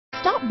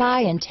Stop by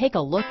and take a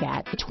look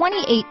at the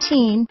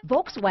 2018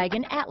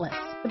 Volkswagen Atlas.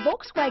 The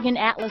Volkswagen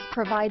Atlas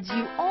provides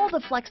you all the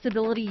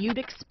flexibility you'd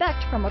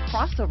expect from a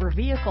crossover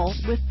vehicle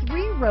with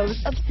 3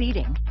 rows of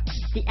seating.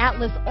 The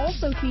Atlas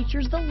also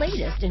features the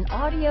latest in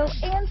audio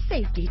and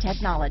safety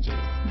technologies.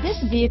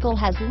 This vehicle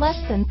has less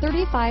than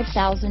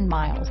 35,000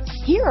 miles.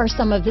 Here are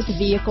some of this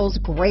vehicle's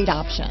great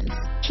options: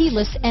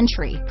 keyless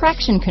entry,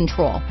 traction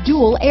control,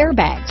 dual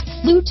airbags,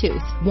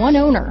 Bluetooth, 1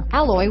 owner,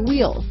 alloy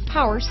wheels,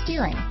 power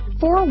steering,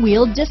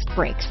 4-wheel disc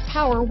brakes,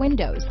 power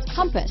windows,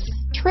 compass,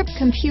 trip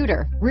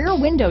computer, rear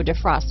window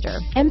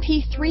defroster,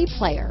 MP3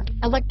 player,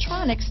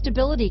 electronic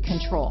stability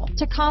control,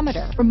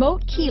 tachometer,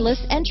 remote keyless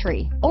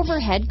entry,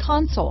 overhead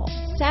console,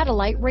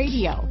 satellite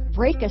radio,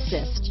 brake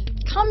assist.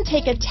 Come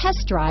take a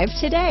test drive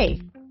today.